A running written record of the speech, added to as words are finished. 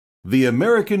The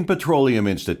American Petroleum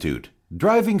Institute,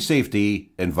 driving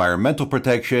safety, environmental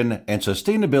protection, and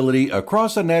sustainability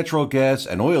across the natural gas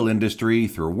and oil industry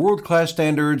through world-class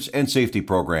standards and safety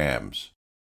programs.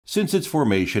 Since its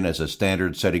formation as a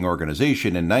standard-setting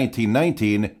organization in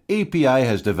 1919, API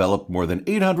has developed more than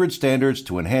 800 standards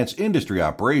to enhance industry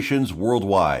operations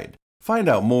worldwide. Find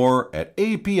out more at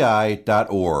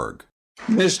api.org.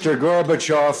 Mr.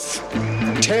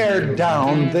 Gorbachev, tear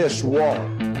down this wall.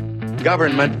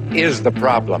 Government is the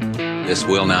problem. This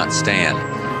will not stand.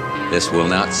 This will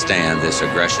not stand, this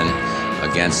aggression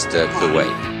against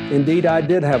Kuwait. Indeed, I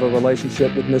did have a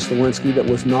relationship with Ms. Lewinsky that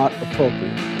was not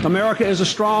appropriate. America is a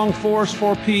strong force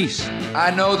for peace.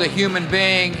 I know the human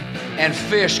being and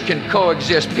fish can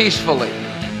coexist peacefully.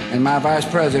 And my vice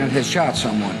president has shot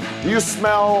someone. You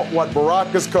smell what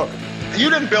Barack is cooking. You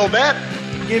didn't build that.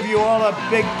 Give you all a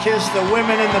big kiss, the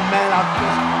women and the men.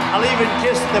 I'll even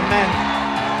kiss the men.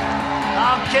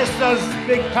 I'll kiss those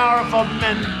big, powerful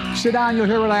men. Sit down, you'll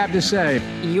hear what I have to say.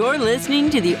 You're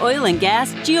listening to the Oil and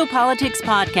Gas Geopolitics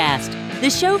Podcast, the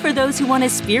show for those who want a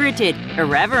spirited,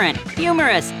 irreverent,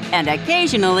 humorous, and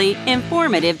occasionally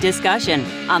informative discussion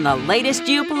on the latest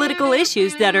geopolitical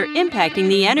issues that are impacting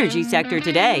the energy sector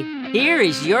today. Here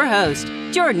is your host,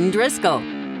 Jordan Driscoll.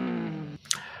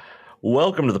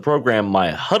 Welcome to the program, my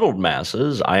huddled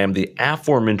masses. I am the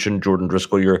aforementioned Jordan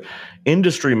Driscoll, your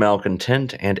industry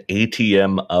malcontent and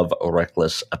ATM of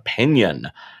reckless opinion.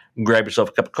 Grab yourself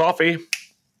a cup of coffee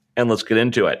and let's get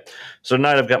into it. So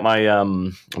tonight I've got my,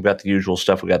 I've got the usual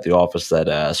stuff. We got the office,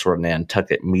 that sort of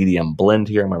Nantucket medium blend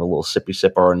here. I'm going to have a little sippy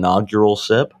sip, our inaugural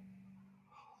sip.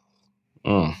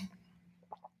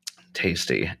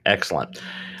 Tasty. Excellent.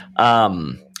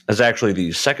 It's actually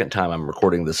the second time I'm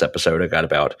recording this episode. I got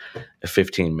about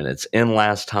 15 minutes in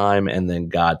last time and then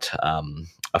got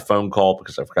a phone call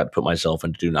because I forgot to put myself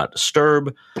into Do Not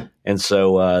Disturb. And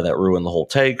so that ruined the whole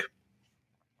take.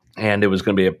 And it was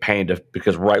going to be a pain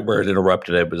because right where it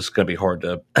interrupted, it was going to be hard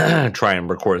to try and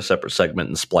record a separate segment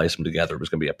and splice them together. It was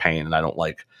going to be a pain. And I don't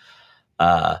like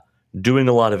doing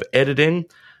a lot of editing.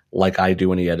 Like I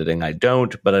do any editing, I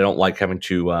don't. But I don't like having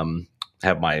to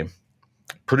have my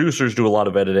producers do a lot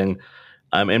of editing,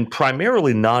 and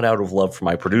primarily not out of love for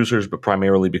my producers, but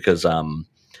primarily because,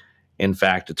 in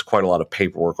fact, it's quite a lot of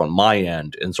paperwork on my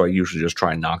end, and so I usually just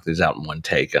try and knock these out in one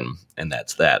take, and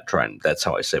that's that. That's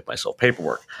how I save myself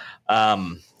paperwork.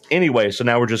 Anyway, so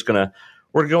now we're gonna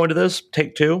go into this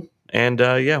take two, and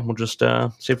we'll just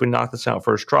see if we knock this out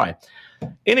first try.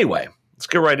 Anyway, let's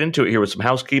get right into it here with some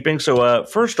housekeeping. So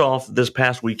first off, this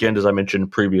past weekend, as I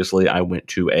mentioned previously, I went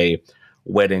to a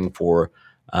wedding for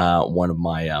one of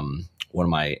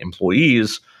my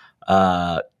employees,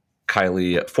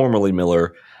 Kylie, formerly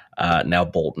Miller, now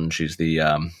Bolton. She's the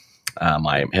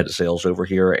my head of sales over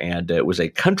here, and it was a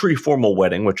country formal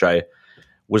wedding, which I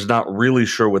was not really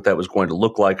sure what that was going to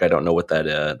look like. I don't know what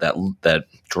that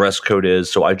dress code is,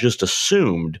 so I just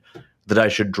assumed that I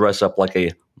should dress up like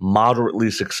a moderately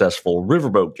successful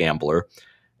riverboat gambler,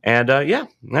 and it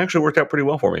actually worked out pretty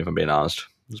well for me, if I'm being honest.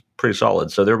 It was pretty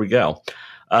solid. So there we go.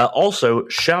 Also,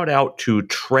 shout out to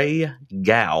Trey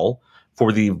Gal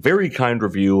for the very kind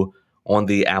review on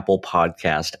the Apple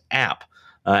Podcast app.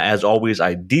 As always,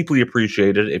 I deeply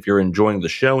appreciate it. If you're enjoying the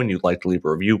show and you'd like to leave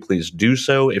a review, please do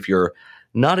so. If you're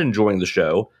not enjoying the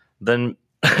show, then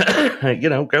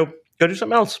go do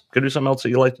something else. Go do something else that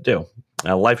you like to do.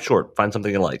 Life's short. Find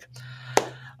something you like.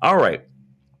 All right.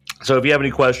 So if you have any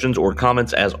questions or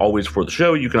comments, as always, for the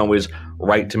show, you can always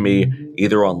write to me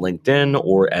either on LinkedIn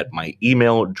or at my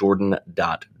email,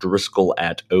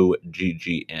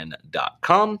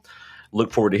 jordan.driscoll@oggn.com.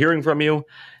 Look forward to hearing from you.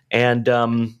 And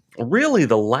really,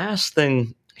 the last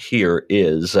thing here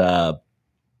is, I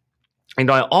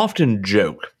often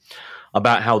joke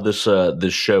about how this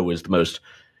show is the most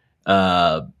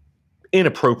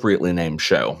inappropriately named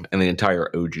show in the entire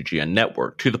OGGN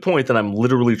network, to the point that I'm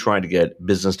literally trying to get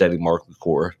Business Daddy Mark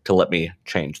LaCour to let me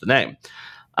change the name.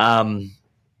 And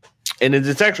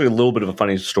it's actually a little bit of a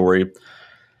funny story.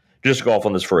 Just to go off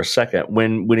on this for a second,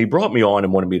 when he brought me on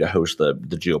and wanted me to host the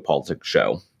Geopolitics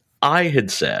show, I had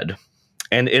said,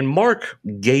 and Mark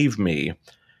gave me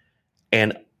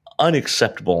an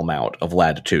unacceptable amount of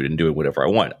latitude in doing whatever I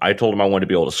want. I told him I wanted to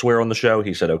be able to swear on the show.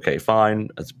 He said, okay, fine.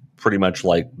 That's pretty much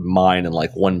like mine and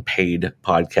like one paid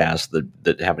podcast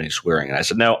that have any swearing. And I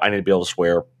said, no, I need to be able to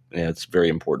swear. Yeah, it's very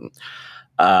important.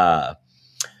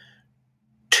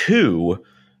 Two,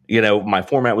 my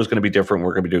format was going to be different.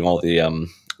 We're going to be doing all the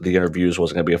interviews,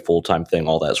 wasn't going to be a full-time thing,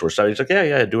 all that sort of stuff. He's like,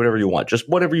 yeah, do whatever you want. Just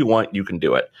whatever you want, you can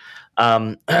do it.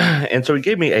 And so he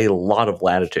gave me a lot of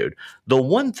latitude. The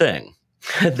one thing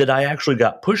that I actually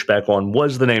got pushback on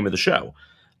was the name of the show.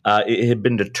 it had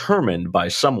been determined by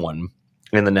someone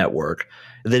in the network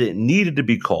that it needed to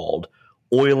be called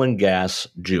Oil and Gas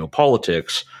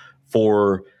Geopolitics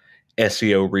for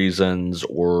SEO reasons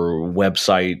or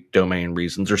website domain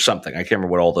reasons or something. I can't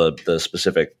remember what all the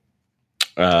specific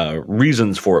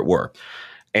reasons for it were.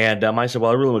 And I said,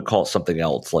 well, I really would call it something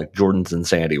else, like Jordan's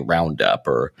Insanity Roundup,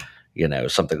 or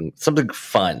something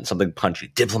fun, something punchy,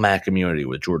 Diplomatic Immunity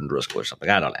with Jordan Driscoll or something.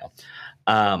 I don't know.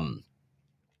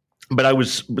 But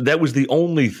that was the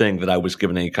only thing that I was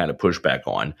given any kind of pushback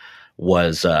on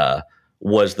was the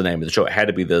name of the show. It had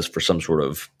to be this for some sort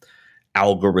of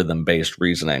algorithm-based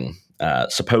reasoning,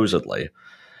 supposedly.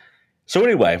 So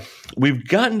anyway, we've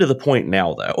gotten to the point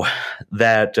now, though,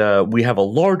 that we have a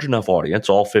large enough audience,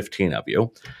 all 15 of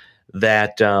you,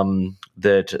 that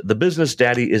the business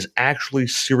daddy is actually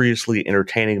seriously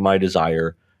entertaining my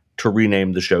desire to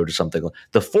rename the show to something.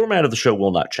 The format of the show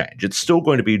will not change. It's still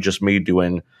going to be just me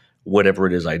doing whatever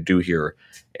it is I do here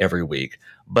every week,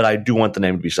 but I do want the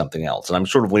name to be something else. And I'm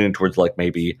sort of leaning towards like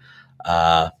maybe,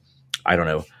 I don't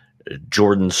know,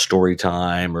 Jordan's Story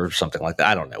Time or something like that.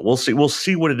 I don't know. We'll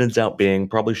see what it ends up being.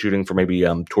 Probably shooting for maybe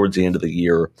towards the end of the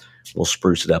year. We'll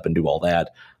spruce it up and do all that.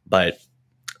 But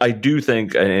I do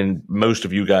think, and most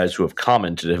of you guys who have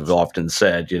commented have often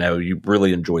said, you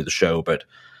really enjoy the show, but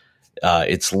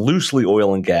it's loosely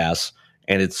oil and gas,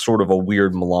 and it's sort of a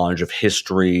weird melange of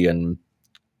history and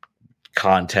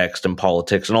context and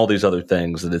politics and all these other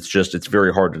things that it's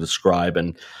very hard to describe.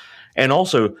 And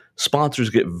also sponsors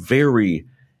get very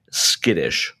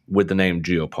skittish with the name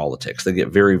Geopolitics. They get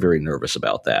very, very nervous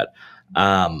about that.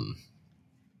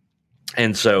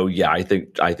 And so, yeah, I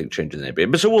think changing the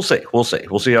name. But so we'll see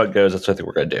how it goes. That's what I think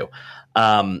we're going to do.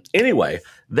 Anyway,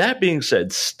 that being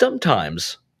said,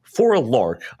 sometimes for a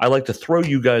lark, I like to throw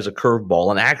you guys a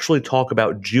curveball and actually talk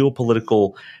about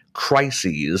geopolitical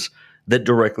crises that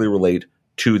directly relate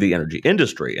to the energy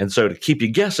industry. And so to keep you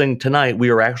guessing, tonight we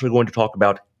are actually going to talk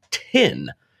about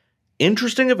 10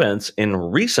 interesting events in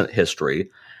recent history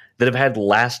that have had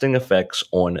lasting effects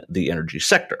on the energy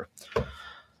sector.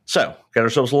 So, got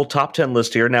ourselves a little top 10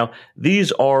 list here. Now,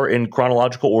 these are in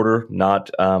chronological order, not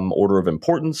order of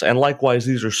importance. And likewise,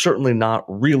 these are certainly not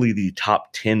really the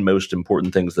top 10 most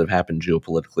important things that have happened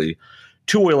geopolitically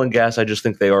to oil and gas. I just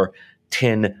think they are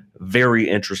 10 very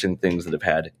interesting things that have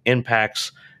had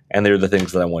impacts. And they're the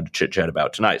things that I wanted to chit-chat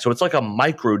about tonight. So it's like a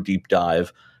micro deep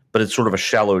dive, but it's sort of a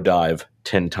shallow dive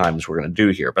 10 times we're going to do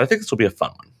here. But I think this will be a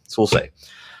fun one. So we'll see.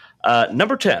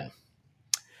 Number 10,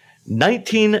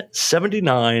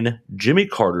 1979, Jimmy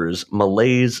Carter's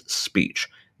Malaise Speech.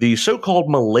 The so-called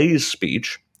Malaise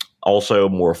Speech, also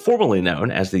more formally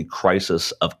known as the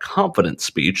Crisis of Confidence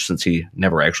Speech, since he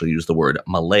never actually used the word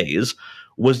malaise,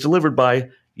 was delivered by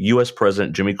U.S.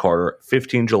 President Jimmy Carter,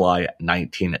 15 July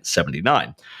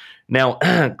 1979. Now,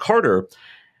 Carter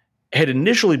had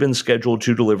initially been scheduled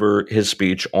to deliver his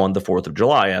speech on the 4th of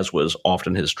July, as was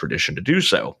often his tradition to do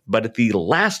so. But at the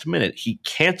last minute, he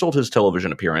canceled his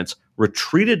television appearance,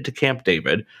 retreated to Camp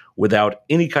David without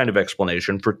any kind of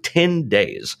explanation for 10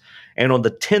 days. And on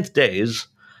the 10th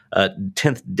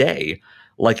day,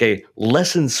 like a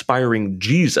less inspiring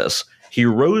Jesus, he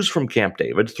rose from Camp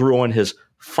David, threw on his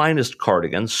finest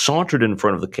cardigan, sauntered in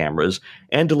front of the cameras,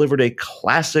 and delivered a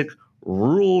classic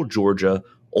rural Georgia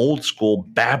old school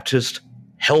Baptist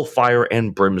hellfire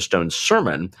and brimstone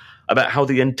sermon about how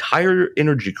the entire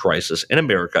energy crisis in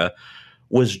America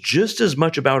was just as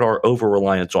much about our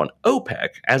over-reliance on OPEC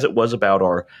as it was about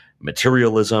our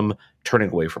materialism, turning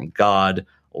away from God,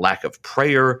 lack of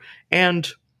prayer,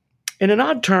 and, in an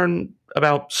odd turn,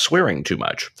 about swearing too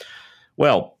much.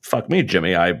 Well, fuck me,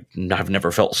 Jimmy. I've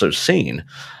never felt so seen.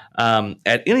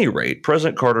 At any rate,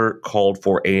 President Carter called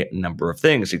for a number of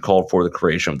things. He called for the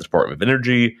creation of the Department of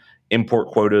Energy, import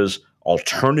quotas,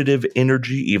 alternative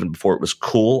energy, even before it was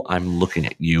cool. I'm looking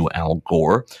at you, Al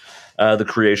Gore. The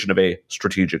creation of a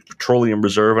strategic petroleum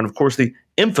reserve, and of course the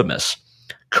infamous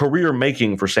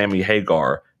career-making for Sammy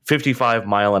Hagar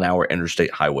 55-mile-an-hour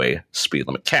interstate highway speed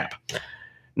limit cap.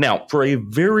 Now, for a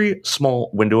very small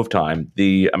window of time,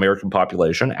 the American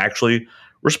population actually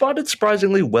responded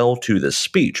surprisingly well to this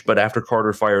speech. But after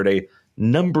Carter fired a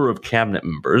number of cabinet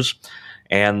members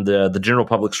and the general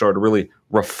public started to really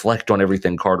reflect on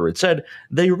everything Carter had said,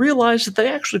 they realized that they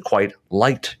actually quite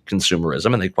liked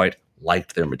consumerism and they quite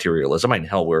liked their materialism. I mean,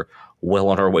 hell, we're well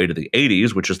on our way to the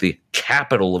 80s, which is the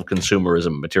capital of consumerism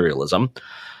and materialism.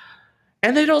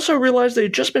 And they'd also realized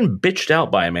they'd just been bitched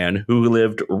out by a man who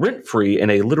lived rent-free in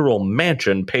a literal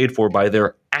mansion paid for by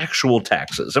their actual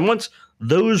taxes. And once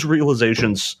those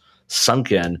realizations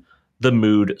sunk in, the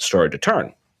mood started to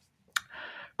turn.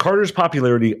 Carter's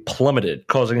popularity plummeted,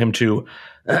 causing him to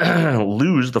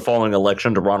lose the following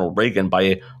election to Ronald Reagan by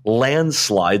a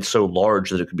landslide so large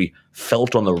that it could be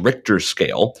felt on the Richter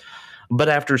scale. But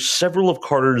after several of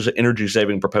Carter's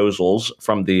energy-saving proposals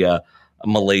from the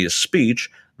Malaise speech,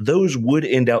 those would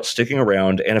end up sticking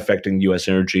around and affecting U.S.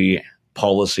 energy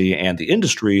policy and the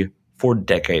industry for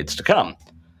decades to come.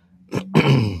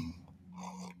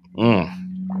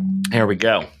 Here we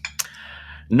go.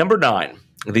 Number 9,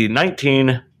 the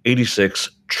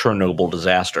 1986 Chernobyl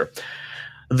disaster.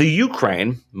 The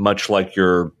Ukraine, much like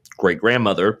your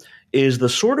great-grandmother, is the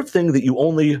sort of thing that you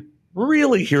only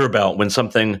really hear about when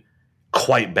something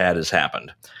quite bad has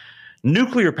happened.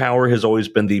 Nuclear power has always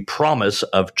been the promise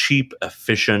of cheap,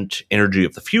 efficient energy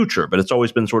of the future, but it's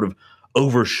always been sort of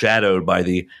overshadowed by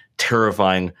the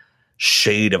terrifying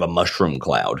shade of a mushroom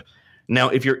cloud. Now,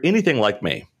 if you're anything like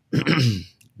me,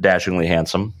 dashingly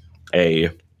handsome, a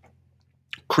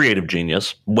creative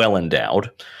genius, well endowed,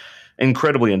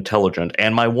 incredibly intelligent,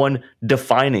 and my one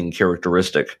defining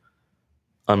characteristic,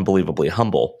 unbelievably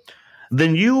humble,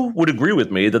 then you would agree with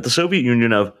me that the Soviet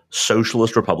Union of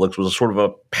socialist republics was a sort of a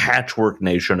patchwork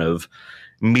nation of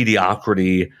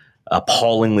mediocrity,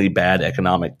 appallingly bad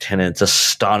economic tenets,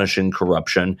 astonishing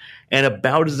corruption, and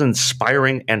about as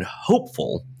inspiring and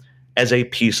hopeful as a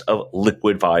piece of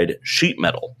liquefied sheet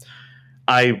metal.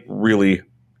 I really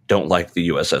don't like the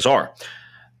USSR.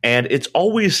 And it's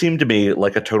always seemed to me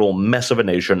like a total mess of a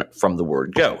nation from the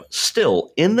word go.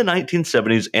 Still, in the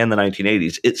 1970s and the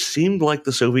 1980s, it seemed like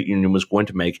the Soviet Union was going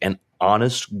to make an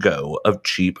honest go of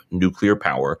cheap nuclear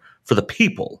power for the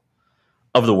people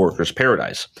of the workers'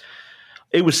 paradise.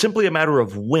 It was simply a matter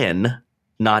of when,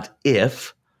 not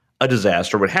if, a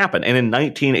disaster would happen. And in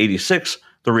 1986,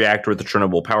 the reactor at the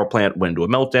Chernobyl power plant went into a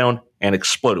meltdown and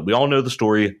exploded. We all know the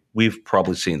story. We've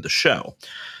probably seen the show.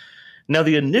 Now,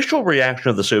 the initial reaction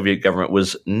of the Soviet government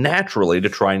was naturally to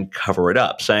try and cover it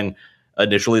up, saying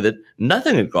initially that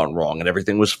nothing had gone wrong and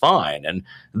everything was fine, and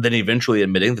then eventually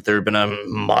admitting that there had been a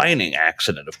mining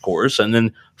accident, of course, and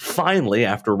then finally,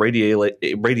 after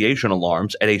radiation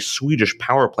alarms at a Swedish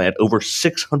power plant over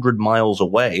 600 miles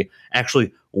away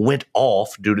actually went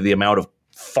off due to the amount of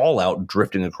fallout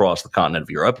drifting across the continent of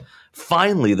Europe,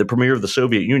 finally the premier of the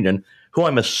Soviet Union, who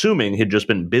I'm assuming had just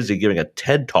been busy giving a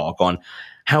TED talk on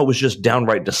how it was just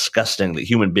downright disgusting that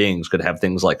human beings could have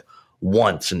things like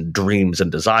wants and dreams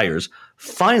and desires,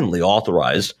 finally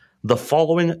authorized the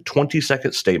following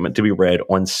 20-second statement to be read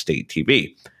on state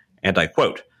TV. And I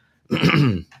quote,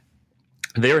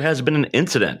 "There has been an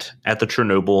incident at the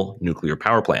Chernobyl nuclear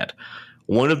power plant.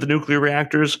 One of the nuclear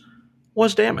reactors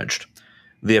was damaged.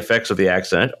 The effects of the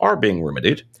accident are being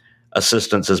remedied.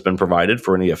 Assistance has been provided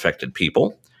for any affected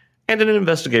people, and an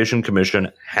investigation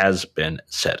commission has been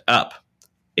set up."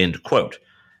 End quote.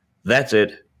 That's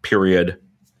it. Period.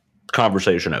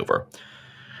 Conversation over.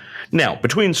 Now,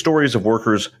 between stories of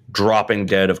workers dropping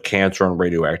dead of cancer and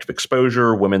radioactive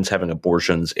exposure, women's having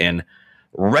abortions in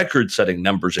record-setting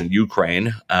numbers in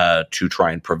Ukraine to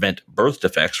try and prevent birth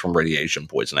defects from radiation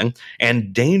poisoning,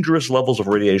 and dangerous levels of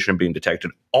radiation being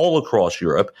detected all across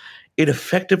Europe, it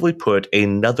effectively put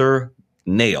another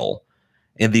nail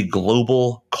in the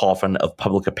global coffin of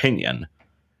public opinion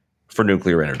for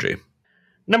nuclear energy.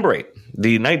 Number 8,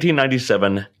 the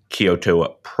 1997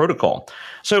 Kyoto Protocol.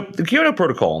 So the Kyoto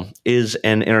Protocol is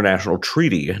an international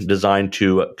treaty designed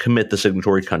to commit the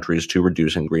signatory countries to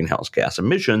reducing greenhouse gas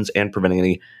emissions and preventing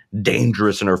any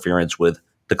dangerous interference with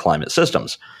the climate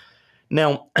systems.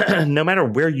 Now, no matter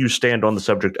where you stand on the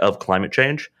subject of climate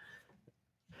change,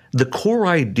 the core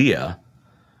idea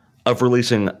of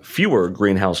releasing fewer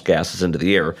greenhouse gases into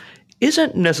the air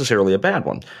isn't necessarily a bad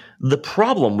one. The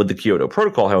problem with the Kyoto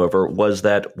Protocol, however, was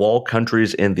that while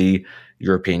countries in the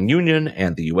European Union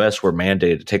and the US were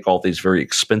mandated to take all these very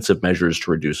expensive measures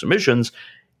to reduce emissions,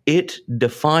 it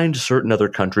defined certain other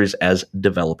countries as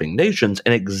developing nations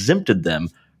and exempted them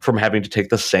from having to take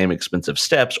the same expensive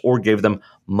steps or gave them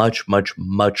much, much,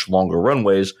 much longer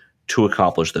runways to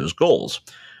accomplish those goals.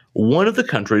 One of the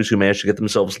countries who managed to get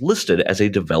themselves listed as a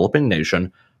developing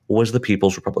nation was the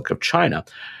People's Republic of China,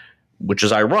 which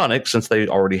is ironic since they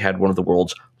already had one of the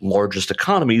world's largest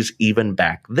economies even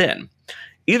back then.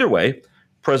 Either way,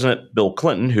 President Bill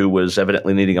Clinton, who was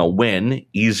evidently needing a win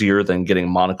easier than getting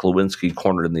Monica Lewinsky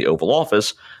cornered in the Oval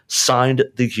Office, signed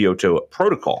the Kyoto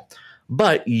Protocol.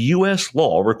 But U.S.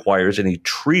 law requires any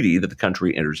treaty that the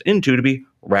country enters into to be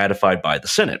ratified by the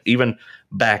Senate. Even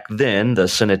back then, the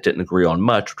Senate didn't agree on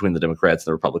much between the Democrats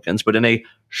and the Republicans, but in a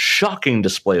shocking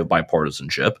display of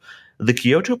bipartisanship, the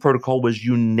Kyoto Protocol was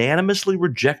unanimously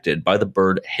rejected by the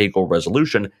Byrd-Hagel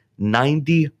resolution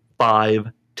 95-0.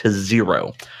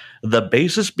 The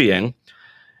basis being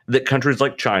that countries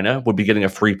like China would be getting a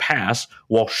free pass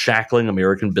while shackling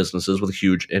American businesses with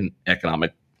huge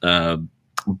economic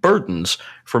burdens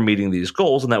for meeting these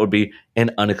goals, and that would be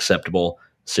an unacceptable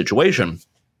situation.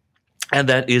 And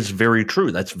that is very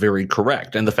true. That's very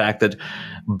correct. And the fact that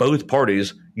both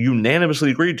parties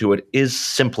unanimously agreed to it is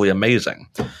simply amazing.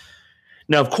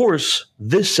 Now, of course,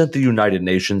 this sent the United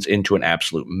Nations into an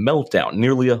absolute meltdown,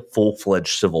 nearly a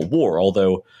full-fledged civil war,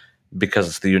 although because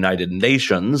it's the United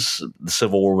Nations, the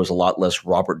Civil War was a lot less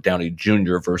Robert Downey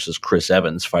Jr. versus Chris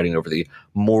Evans fighting over the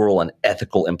moral and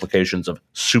ethical implications of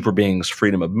super beings'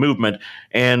 freedom of movement,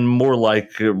 and more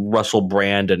like Russell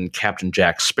Brand and Captain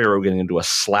Jack Sparrow getting into a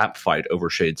slap fight over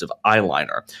shades of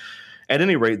eyeliner. At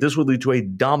any rate, this would lead to a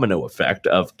domino effect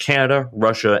of Canada,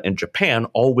 Russia, and Japan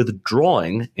all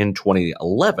withdrawing in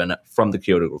 2011 from the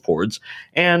Kyoto Accords,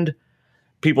 and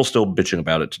people still bitching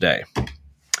about it today.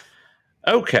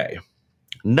 Okay,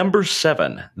 number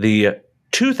 7, the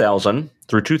 2000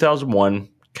 through 2001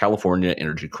 California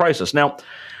energy crisis. Now,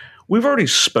 we've already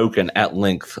spoken at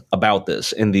length about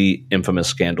this in the infamous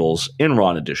Scandals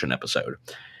Enron edition episode.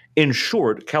 In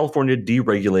short, California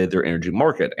deregulated their energy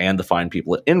market, and the fine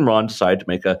people at Enron decided to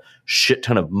make a shit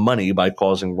ton of money by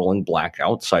causing rolling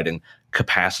blackouts, citing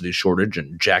capacity shortage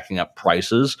and jacking up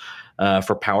prices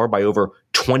for power by over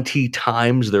 20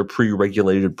 times their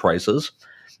pre-regulated prices.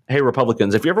 Hey,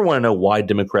 Republicans, if you ever want to know why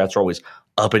Democrats are always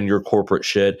up in your corporate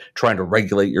shit, trying to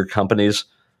regulate your companies,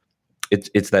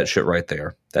 it's that shit right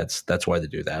there. That's why they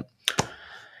do that.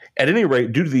 At any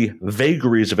rate, due to the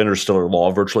vagaries of interstellar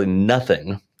law, virtually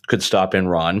nothing could stop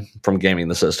Enron from gaming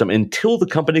the system until the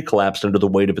company collapsed under the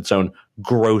weight of its own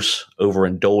gross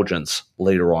overindulgence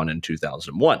later on in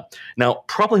 2001. Now,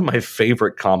 probably my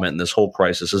favorite comment in this whole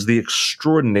crisis is the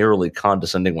extraordinarily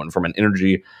condescending one from an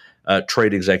energy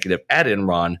trade executive at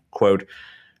Enron, quote,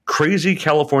 "Crazy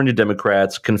California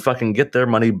Democrats can fucking get their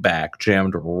money back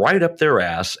jammed right up their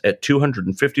ass at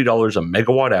 $250 a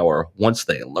megawatt hour once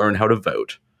they learn how to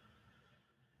vote."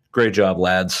 Great job,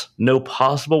 lads. No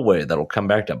possible way that'll come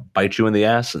back to bite you in the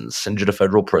ass and send you to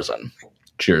federal prison.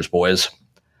 Cheers, boys.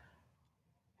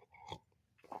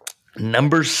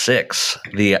 Number 6,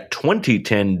 the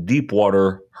 2010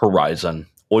 Deepwater Horizon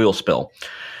oil spill.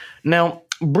 Now,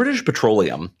 British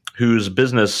Petroleum, whose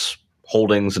business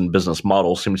holdings and business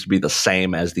model seems to be the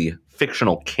same as the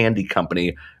fictional candy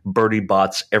company Bertie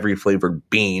Bott's Every Flavored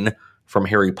Bean from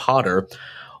Harry Potter,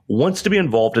 wants to be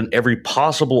involved in every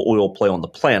possible oil play on the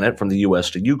planet, from the U.S.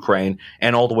 to Ukraine,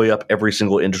 and all the way up every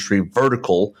single industry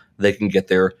vertical they can get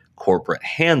their corporate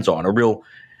hands on, a real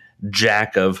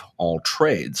jack of all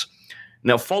trades.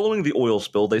 Now, following the oil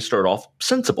spill, they start off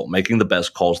sensible, making the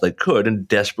best calls they could and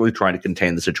desperately trying to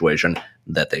contain the situation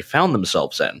that they found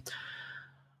themselves in.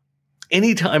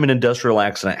 Anytime an industrial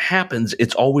accident happens,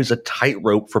 it's always a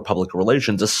tightrope for public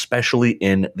relations, especially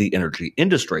in the energy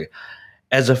industry.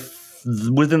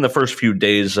 Within the first few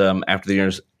days after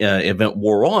the event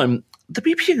wore on, the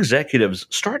BP executives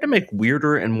started to make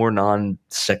weirder and more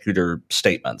non-secular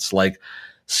statements, like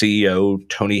CEO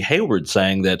Tony Hayward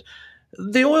saying that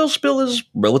the oil spill is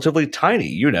relatively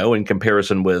tiny, in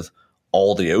comparison with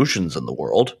all the oceans in the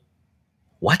world.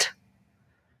 What?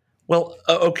 Well,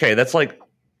 okay, that's like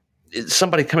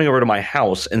somebody coming over to my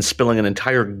house and spilling an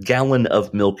entire gallon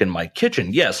of milk in my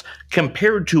kitchen. Yes,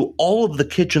 compared to all of the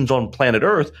kitchens on planet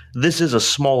Earth, this is a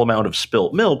small amount of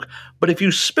spilt milk, but if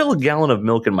you spill a gallon of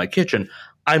milk in my kitchen,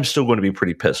 I'm still going to be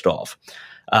pretty pissed off.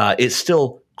 It's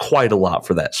still quite a lot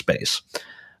for that space.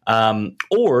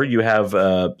 Or you have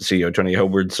CEO Tony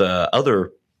Hayward's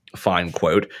other fine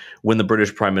quote when the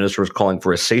British Prime Minister was calling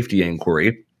for a safety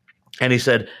inquiry, and he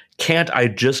said, "Can't I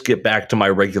just get back to my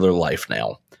regular life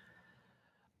now?"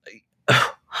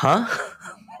 Huh?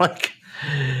 Like,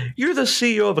 you're the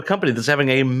CEO of a company that's having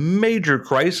a major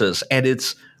crisis, and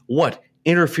it's,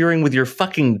 interfering with your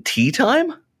fucking tea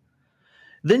time?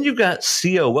 Then you've got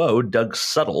COO Doug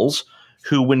Suttles,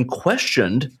 who, when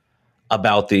questioned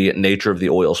about the nature of the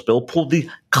oil spill, pulled the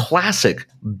classic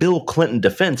Bill Clinton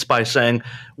defense by saying,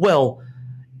 well,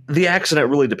 the accident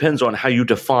really depends on how you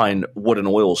define what an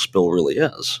oil spill really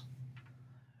is.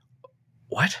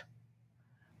 What?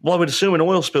 Well, I would assume an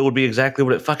oil spill would be exactly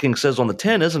what it fucking says on the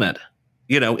tin, isn't it?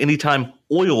 Anytime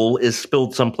oil is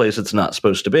spilled someplace it's not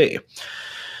supposed to be.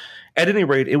 At any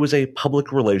rate, it was a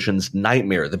public relations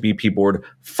nightmare. The BP board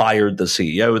fired the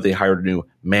CEO. They hired a new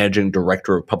managing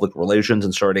director of public relations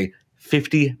and started a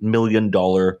 $50 million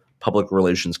public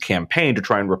relations campaign to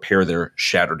try and repair their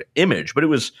shattered image. But it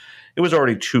was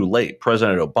already too late.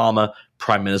 President Obama,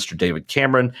 Prime Minister David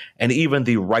Cameron, and even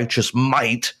the righteous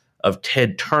might of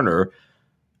Ted Turner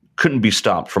couldn't be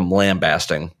stopped from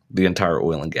lambasting the entire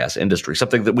oil and gas industry,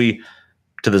 something that we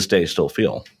to this day still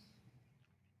feel.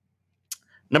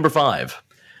 Number 5,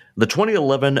 the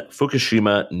 2011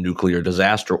 Fukushima nuclear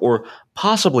disaster, or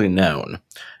possibly known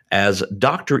as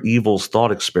Dr. Evil's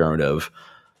thought experiment of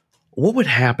what would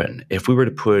happen if we were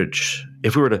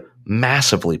to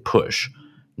massively push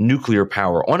nuclear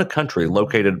power on a country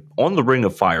located on the Ring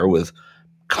of Fire with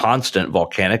constant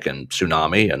volcanic and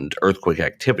tsunami and earthquake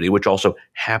activity, which also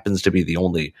happens to be the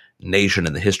only nation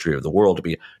in the history of the world to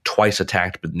be twice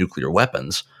attacked with nuclear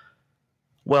weapons.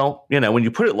 Well, when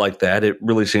you put it like that, it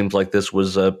really seems like this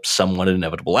was a somewhat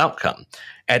inevitable outcome.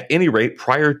 At any rate,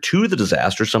 prior to the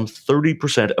disaster, some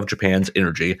 30% of Japan's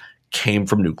energy came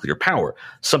from nuclear power,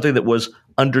 something that was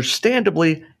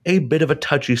understandably a bit of a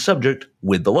touchy subject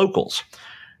with the locals.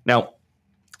 Now,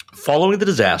 following the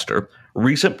disaster,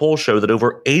 recent polls show that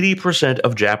over 80%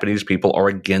 of Japanese people are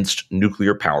against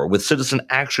nuclear power, with citizen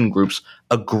action groups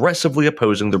aggressively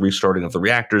opposing the restarting of the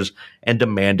reactors and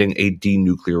demanding a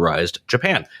denuclearized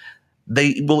Japan.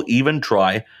 They will even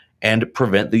try and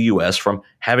prevent the U.S. from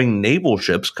having naval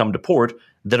ships come to port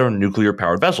that are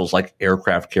nuclear-powered vessels like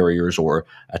aircraft carriers or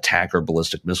attack or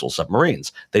ballistic missile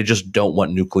submarines. They just don't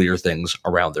want nuclear things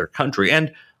around their country,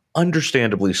 and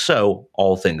understandably so,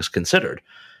 all things considered.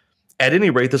 At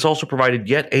any rate, this also provided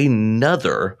yet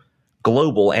another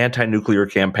global anti-nuclear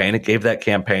campaign. It gave that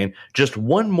campaign just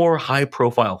one more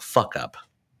high-profile fuck-up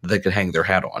they could hang their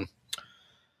hat on.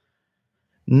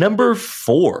 Number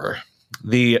 4,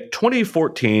 the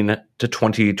 2014 to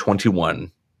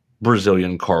 2021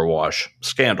 Brazilian car wash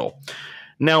scandal.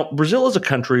 Now, Brazil is a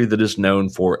country that is known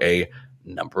for a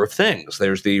number of things.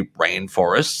 There's the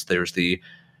rainforests, there's the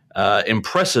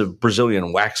impressive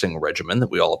Brazilian waxing regimen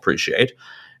that we all appreciate,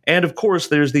 and of course,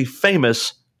 there's the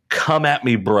famous "Come at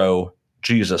me, bro"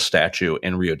 Jesus statue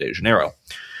in Rio de Janeiro.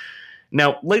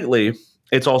 Now, lately,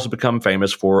 it's also become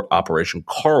famous for Operation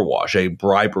Car Wash, a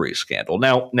bribery scandal.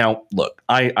 Now, look,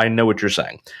 I know what you're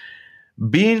saying.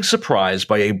 Being surprised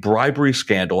by a bribery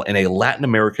scandal in a Latin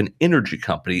American energy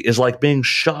company is like being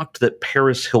shocked that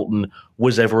Paris Hilton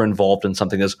was ever involved in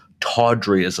something as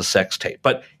tawdry as a sex tape.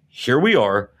 But here we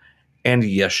are, and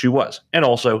yes, she was. And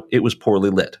also, it was poorly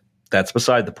lit. That's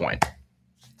beside the point.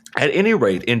 At any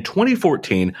rate, in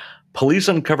 2014, police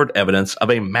uncovered evidence of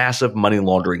a massive money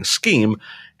laundering scheme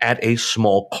at a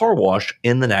small car wash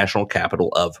in the national capital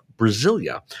of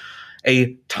Brasilia.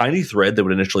 A tiny thread that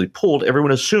when initially pulled,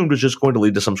 everyone assumed was just going to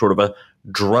lead to some sort of a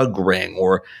drug ring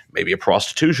or maybe a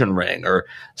prostitution ring or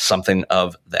something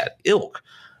of that ilk.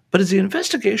 But as the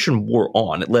investigation wore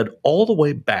on, it led all the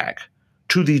way back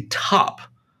to the top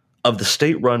of the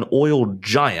state-run oil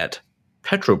giant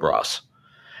Petrobras.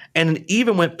 And it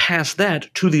even went past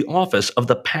that to the office of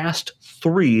the past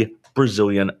 3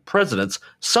 Brazilian presidents,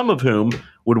 some of whom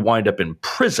would wind up in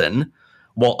prison,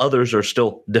 while others are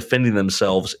still defending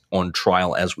themselves on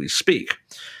trial as we speak.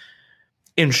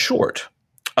 In short,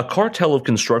 a cartel of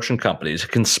construction companies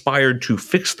conspired to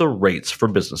fix the rates for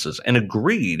businesses and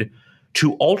agreed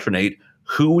to alternate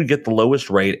who would get the lowest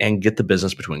rate and get the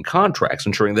business between contracts,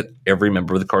 ensuring that every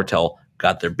member of the cartel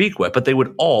got their beak wet, but they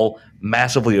would all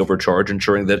massively overcharge,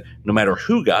 ensuring that no matter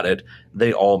who got it,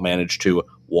 they all managed to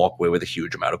walk away with a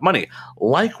huge amount of money.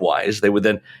 Likewise, they would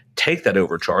then take that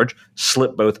overcharge,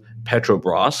 slip both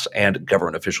Petrobras and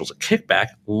government officials a kickback,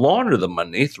 launder the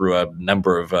money through a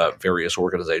number of various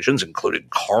organizations, including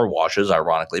car washes,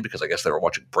 ironically, because I guess they were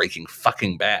watching Breaking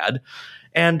fucking Bad,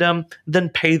 and then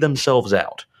pay themselves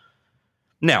out.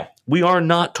 Now, we are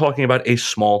not talking about a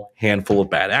small handful of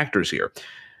bad actors here.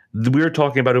 We're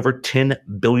talking about over $10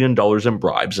 billion in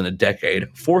bribes in a decade,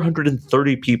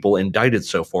 430 people indicted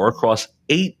so far across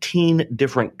 18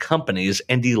 different companies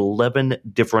and 11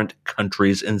 different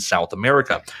countries in South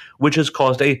America, which has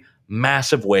caused a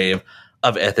massive wave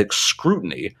of ethics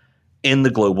scrutiny in the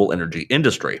global energy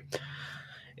industry.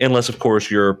 Unless, of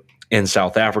course, you're in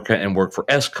South Africa and work for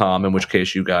Eskom, in which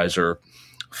case you guys are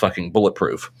fucking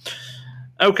bulletproof.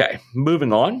 Okay,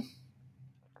 moving on.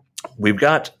 We've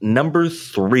got number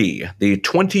 3, the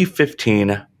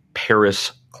 2015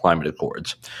 Paris Climate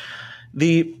Accords.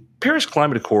 The Paris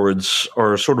Climate Accords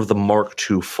are sort of the Mark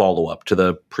II follow-up to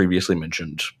the previously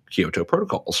mentioned Kyoto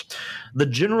protocols. The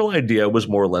general idea was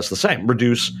more or less the same: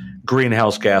 reduce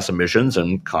greenhouse gas emissions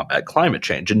and combat climate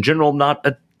change. In general, not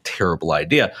a terrible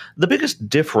idea. The biggest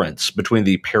difference between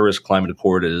the Paris Climate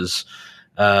Accord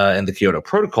and the Kyoto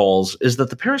protocols is that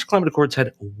the Paris Climate Accords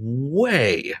had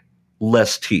way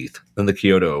less teeth than the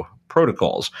Kyoto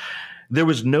protocols. There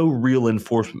was no real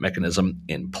enforcement mechanism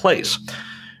in place.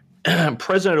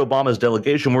 President Obama's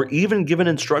delegation were even given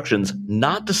instructions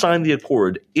not to sign the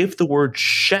accord if the word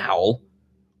shall,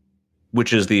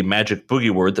 which is the magic boogie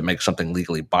word that makes something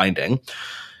legally binding,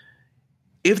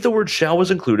 If the word shall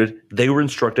was included, they were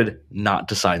instructed not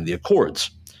to sign the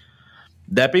accords.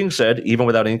 That being said, even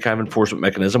without any kind of enforcement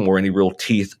mechanism or any real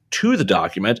teeth to the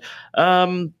document,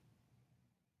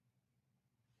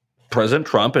 President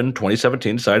Trump in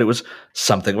 2017 decided it was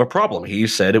something of a problem. He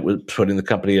said it was putting the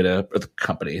country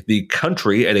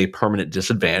at a permanent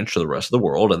disadvantage to the rest of the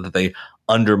world, and that they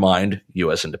undermined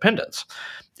U.S. independence.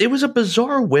 It was a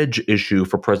bizarre wedge issue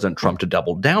for President Trump to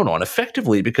double down on,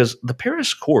 effectively because the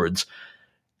Paris Accords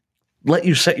let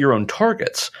you set your own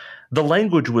targets. The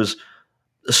language was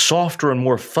softer and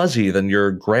more fuzzy than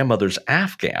your grandmother's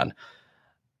Afghan.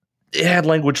 It had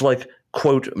language like,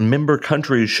 quote, member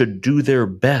countries should do their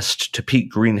best to peak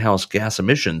greenhouse gas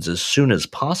emissions as soon as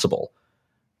possible.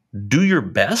 Do your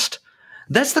best?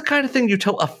 That's the kind of thing you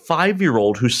tell a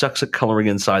 5-year-old who sucks at coloring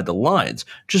inside the lines.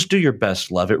 Just do your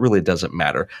best, love. It really doesn't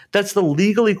matter. That's the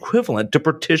legal equivalent to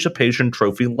participation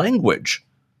trophy language.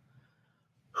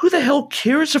 Who the hell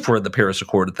cares if we're in the Paris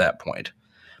Accord at that point?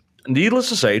 Needless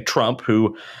to say, Trump,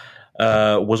 who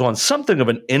was on something of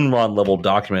an Enron-level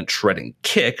document shredding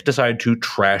kick, decided to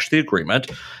trash the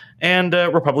agreement, and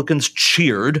Republicans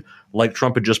cheered like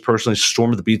Trump had just personally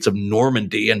stormed the beaches of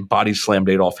Normandy and body-slammed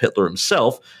Adolf Hitler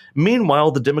himself.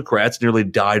 Meanwhile, the Democrats nearly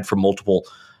died from multiple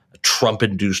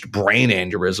Trump-induced brain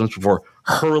aneurysms before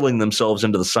hurling themselves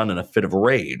into the sun in a fit of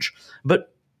rage.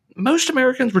 But most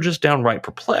Americans were just downright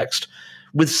perplexed.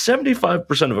 With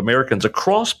 75% of Americans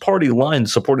across party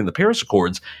lines supporting the Paris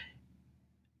Accords,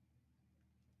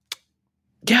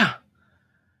 yeah,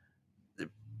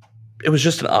 it was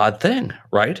just an odd thing,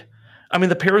 right? I mean,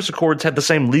 the Paris Accords had the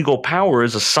same legal power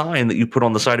as a sign that you put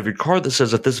on the side of your car that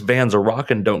says, if this van's a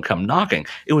rockin', don't come knocking.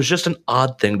 It was just an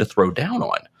odd thing to throw down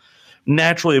on.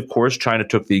 Naturally, of course, China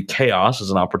took the chaos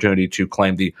as an opportunity to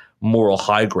claim the moral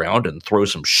high ground and throw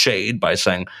some shade by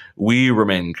saying, we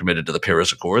remain committed to the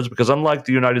Paris Accords because unlike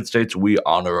the United States, we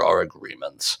honor our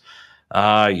agreements.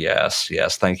 Yes.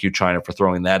 Thank you, China, for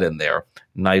throwing that in there.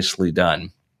 Nicely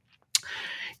done.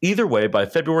 Either way, by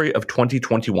February of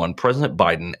 2021, President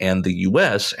Biden and the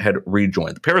U.S. had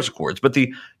rejoined the Paris Accords. But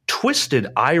the twisted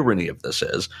irony of this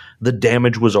is the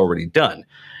damage was already done.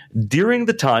 During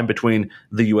the time between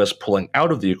the U.S. pulling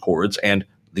out of the Accords and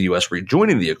the U.S.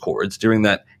 rejoining the Accords, during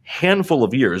that handful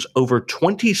of years, over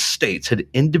 20 states had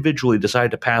individually decided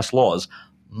to pass laws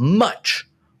much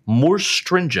more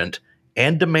stringent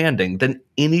and demanding than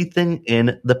anything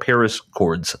in the Paris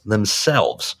Accords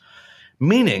themselves.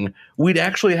 Meaning, we'd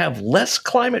actually have less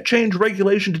climate change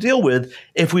regulation to deal with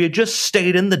if we had just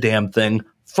stayed in the damn thing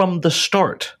from the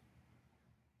start.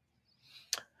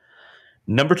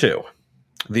 Number 2.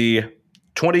 The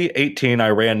 2018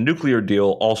 Iran nuclear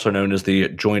deal, also known as the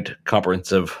Joint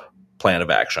Comprehensive Plan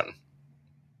of Action.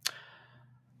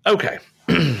 Okay.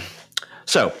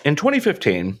 So, in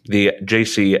 2015, the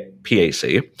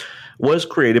JCPAC was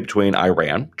created between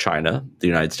Iran, China, the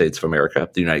United States of America,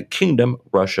 the United Kingdom,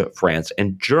 Russia, France,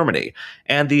 and Germany.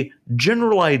 And the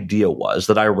general idea was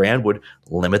that Iran would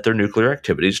limit their nuclear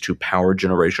activities to power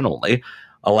generation only,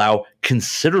 allow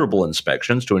considerable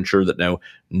inspections to ensure that no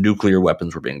nuclear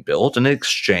weapons were being built, and in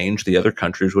exchange, the other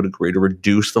countries would agree to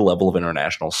reduce the level of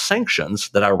international sanctions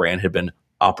that Iran had been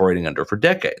operating under for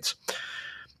decades.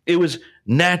 It was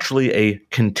naturally a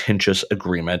contentious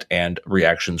agreement, and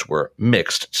reactions were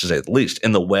mixed, to say the least.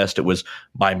 In the West, it was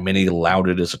by many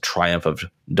lauded as a triumph of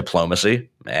diplomacy.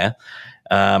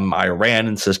 Iran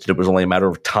insisted it was only a matter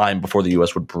of time before the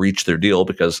U.S. would breach their deal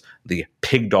because the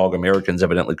pig dog Americans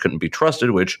evidently couldn't be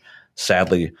trusted, which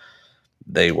sadly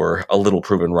they were a little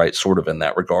proven right sort of in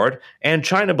that regard. And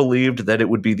China believed that it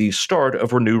would be the start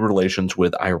of renewed relations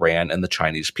with Iran and the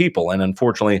Chinese people. And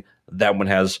unfortunately, that one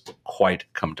has quite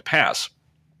come to pass.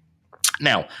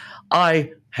 Now,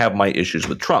 I have my issues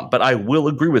with Trump, but I will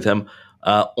agree with him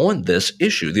on this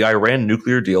issue. The Iran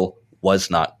nuclear deal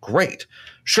was not great.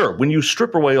 Sure, when you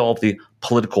strip away all of the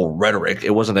political rhetoric,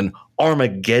 it wasn't an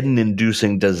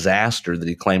Armageddon-inducing disaster that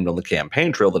he claimed on the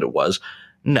campaign trail that it was.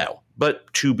 No.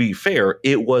 But to be fair,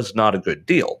 it was not a good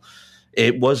deal.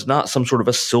 It was not some sort of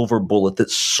a silver bullet that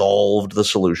solved the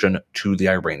solution to the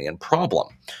Iranian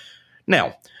problem.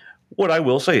 Now, what I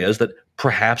will say is that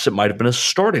perhaps it might have been a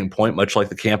starting point, much like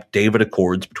the Camp David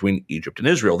Accords between Egypt and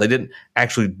Israel. They didn't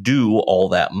actually do all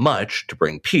that much to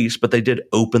bring peace, but they did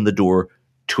open the door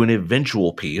to an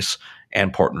eventual peace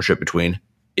and partnership between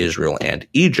Israel and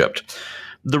Egypt.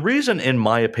 The reason, in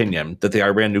my opinion, that the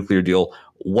Iran nuclear deal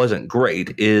wasn't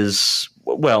great is,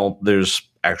 well, there's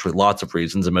actually lots of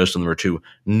reasons, and most of them are too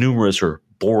numerous or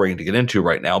boring to get into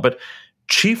right now, but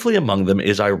chiefly among them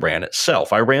is Iran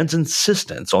itself. Iran's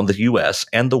insistence on the U.S.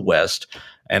 and the West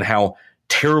and how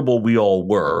terrible we all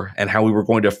were and how we were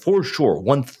going to, for sure,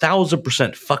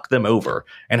 1,000% fuck them over,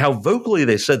 and how vocally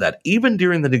they said that, even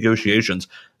during the negotiations,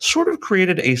 sort of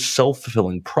created a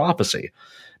self-fulfilling prophecy.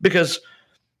 Because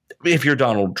if you're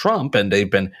Donald Trump and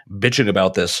they've been bitching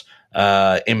about this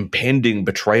impending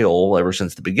betrayal ever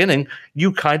since the beginning,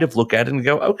 you kind of look at it and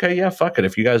go, okay, yeah, fuck it.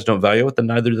 If you guys don't value it, then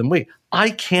neither do we.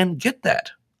 I can get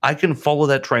that. I can follow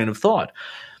that train of thought.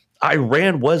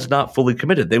 Iran was not fully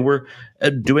committed. They were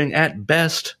doing, at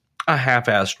best, a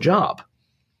half-assed job.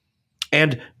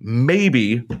 And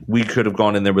maybe we could have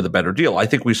gone in there with a better deal. I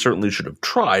think we certainly should have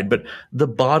tried, but the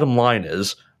bottom line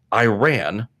is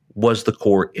Iran was the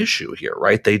core issue here,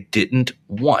 right? They didn't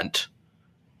want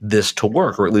this to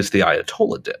work, or at least the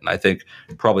Ayatollah did. And I think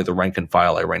probably the rank and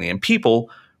file Iranian people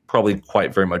probably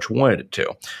quite very much wanted it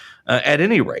to. At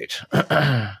any rate,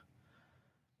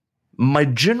 my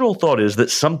general thought is that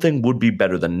something would be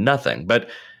better than nothing, but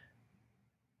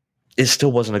it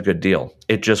still wasn't a good deal.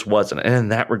 It just wasn't. And in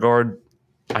that regard,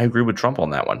 I agree with Trump on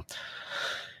that one.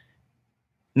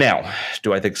 Now,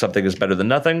 do I think something is better than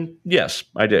nothing? Yes,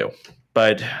 I do.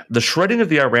 But the shredding of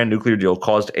the Iran nuclear deal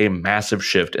caused a massive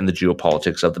shift in the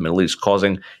geopolitics of the Middle East,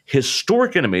 causing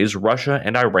historic enemies, Russia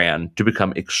and Iran, to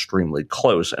become extremely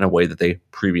close in a way that they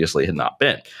previously had not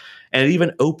been. And it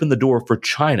even opened the door for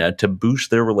China to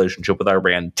boost their relationship with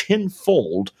Iran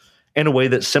tenfold in a way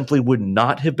that simply would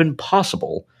not have been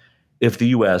possible if the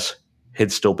U.S.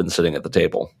 had still been sitting at the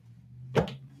table.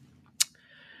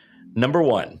 Number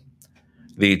one,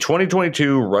 the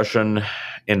 2022 Russian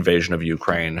invasion of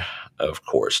Ukraine, of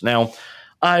course. Now,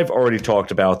 I've already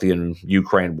talked about the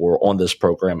Ukraine war on this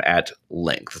program at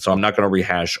length, so I'm not going to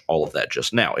rehash all of that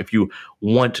just now. If you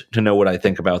want to know what I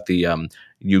think about the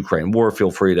Ukraine war,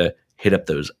 feel free to hit up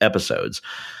those episodes.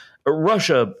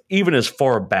 Russia, even as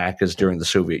far back as during the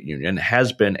Soviet Union,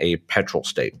 has been a petrol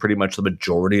state. Pretty much the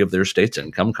majority of their state's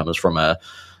income comes from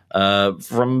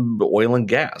oil and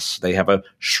gas. They have a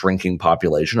shrinking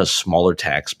population, a smaller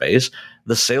tax base.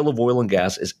 The sale of oil and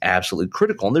gas is absolutely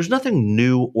critical, and there's nothing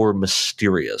new or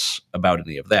mysterious about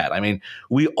any of that. I mean,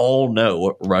 we all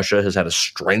know Russia has had a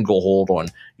stranglehold on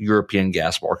European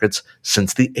gas markets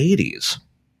since the 80s.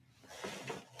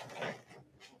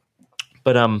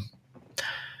 But I'll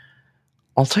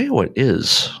tell you what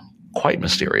is quite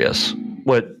mysterious.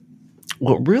 What's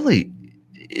really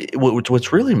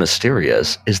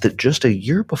mysterious is that just a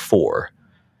year before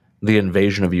the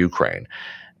invasion of Ukraine,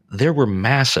 there were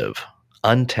massive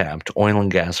untapped oil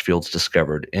and gas fields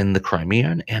discovered in the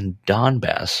Crimean and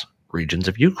Donbass regions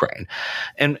of Ukraine.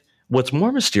 And what's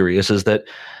more mysterious is that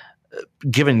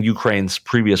given Ukraine's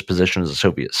previous position as a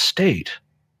Soviet state,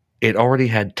 it already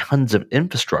had tons of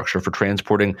infrastructure for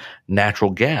transporting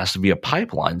natural gas via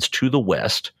pipelines to the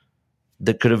West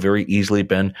that could have very easily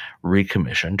been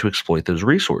recommissioned to exploit those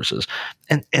resources.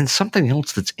 And something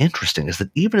else that's interesting is that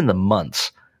even in the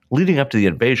months leading up to the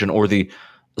invasion, or the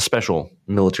special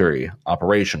military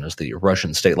operation, as the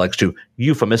Russian state likes to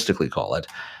euphemistically call it,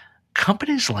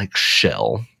 companies like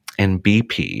Shell and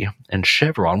BP and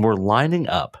Chevron were lining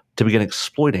up to begin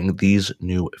exploiting these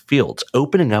new fields,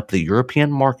 opening up the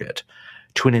European market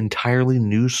to an entirely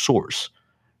new source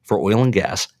for oil and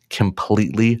gas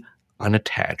completely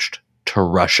unattached to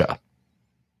Russia.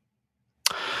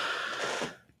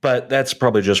 But that's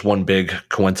probably just one big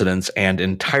coincidence and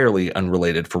entirely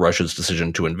unrelated for Russia's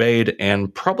decision to invade,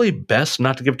 and probably best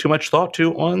not to give too much thought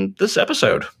to on this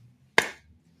episode.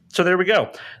 So there we go.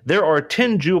 There are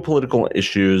 10 geopolitical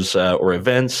issues or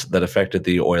events that affected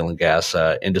the oil and gas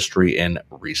industry in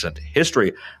recent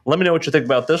history. Let me know what you think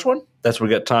about this one. That's what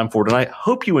we got time for tonight.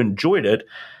 Hope you enjoyed it.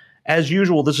 As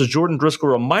usual, this is Jordan Driscoll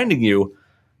reminding you,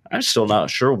 I'm still not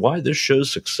sure why this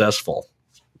show's successful.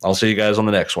 I'll see you guys on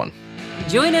the next one.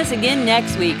 Join us again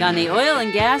next week on the Oil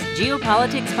and Gas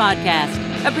Geopolitics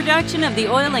Podcast, a production of the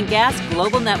Oil and Gas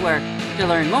Global Network. To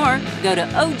learn more, go to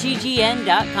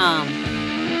oggn.com.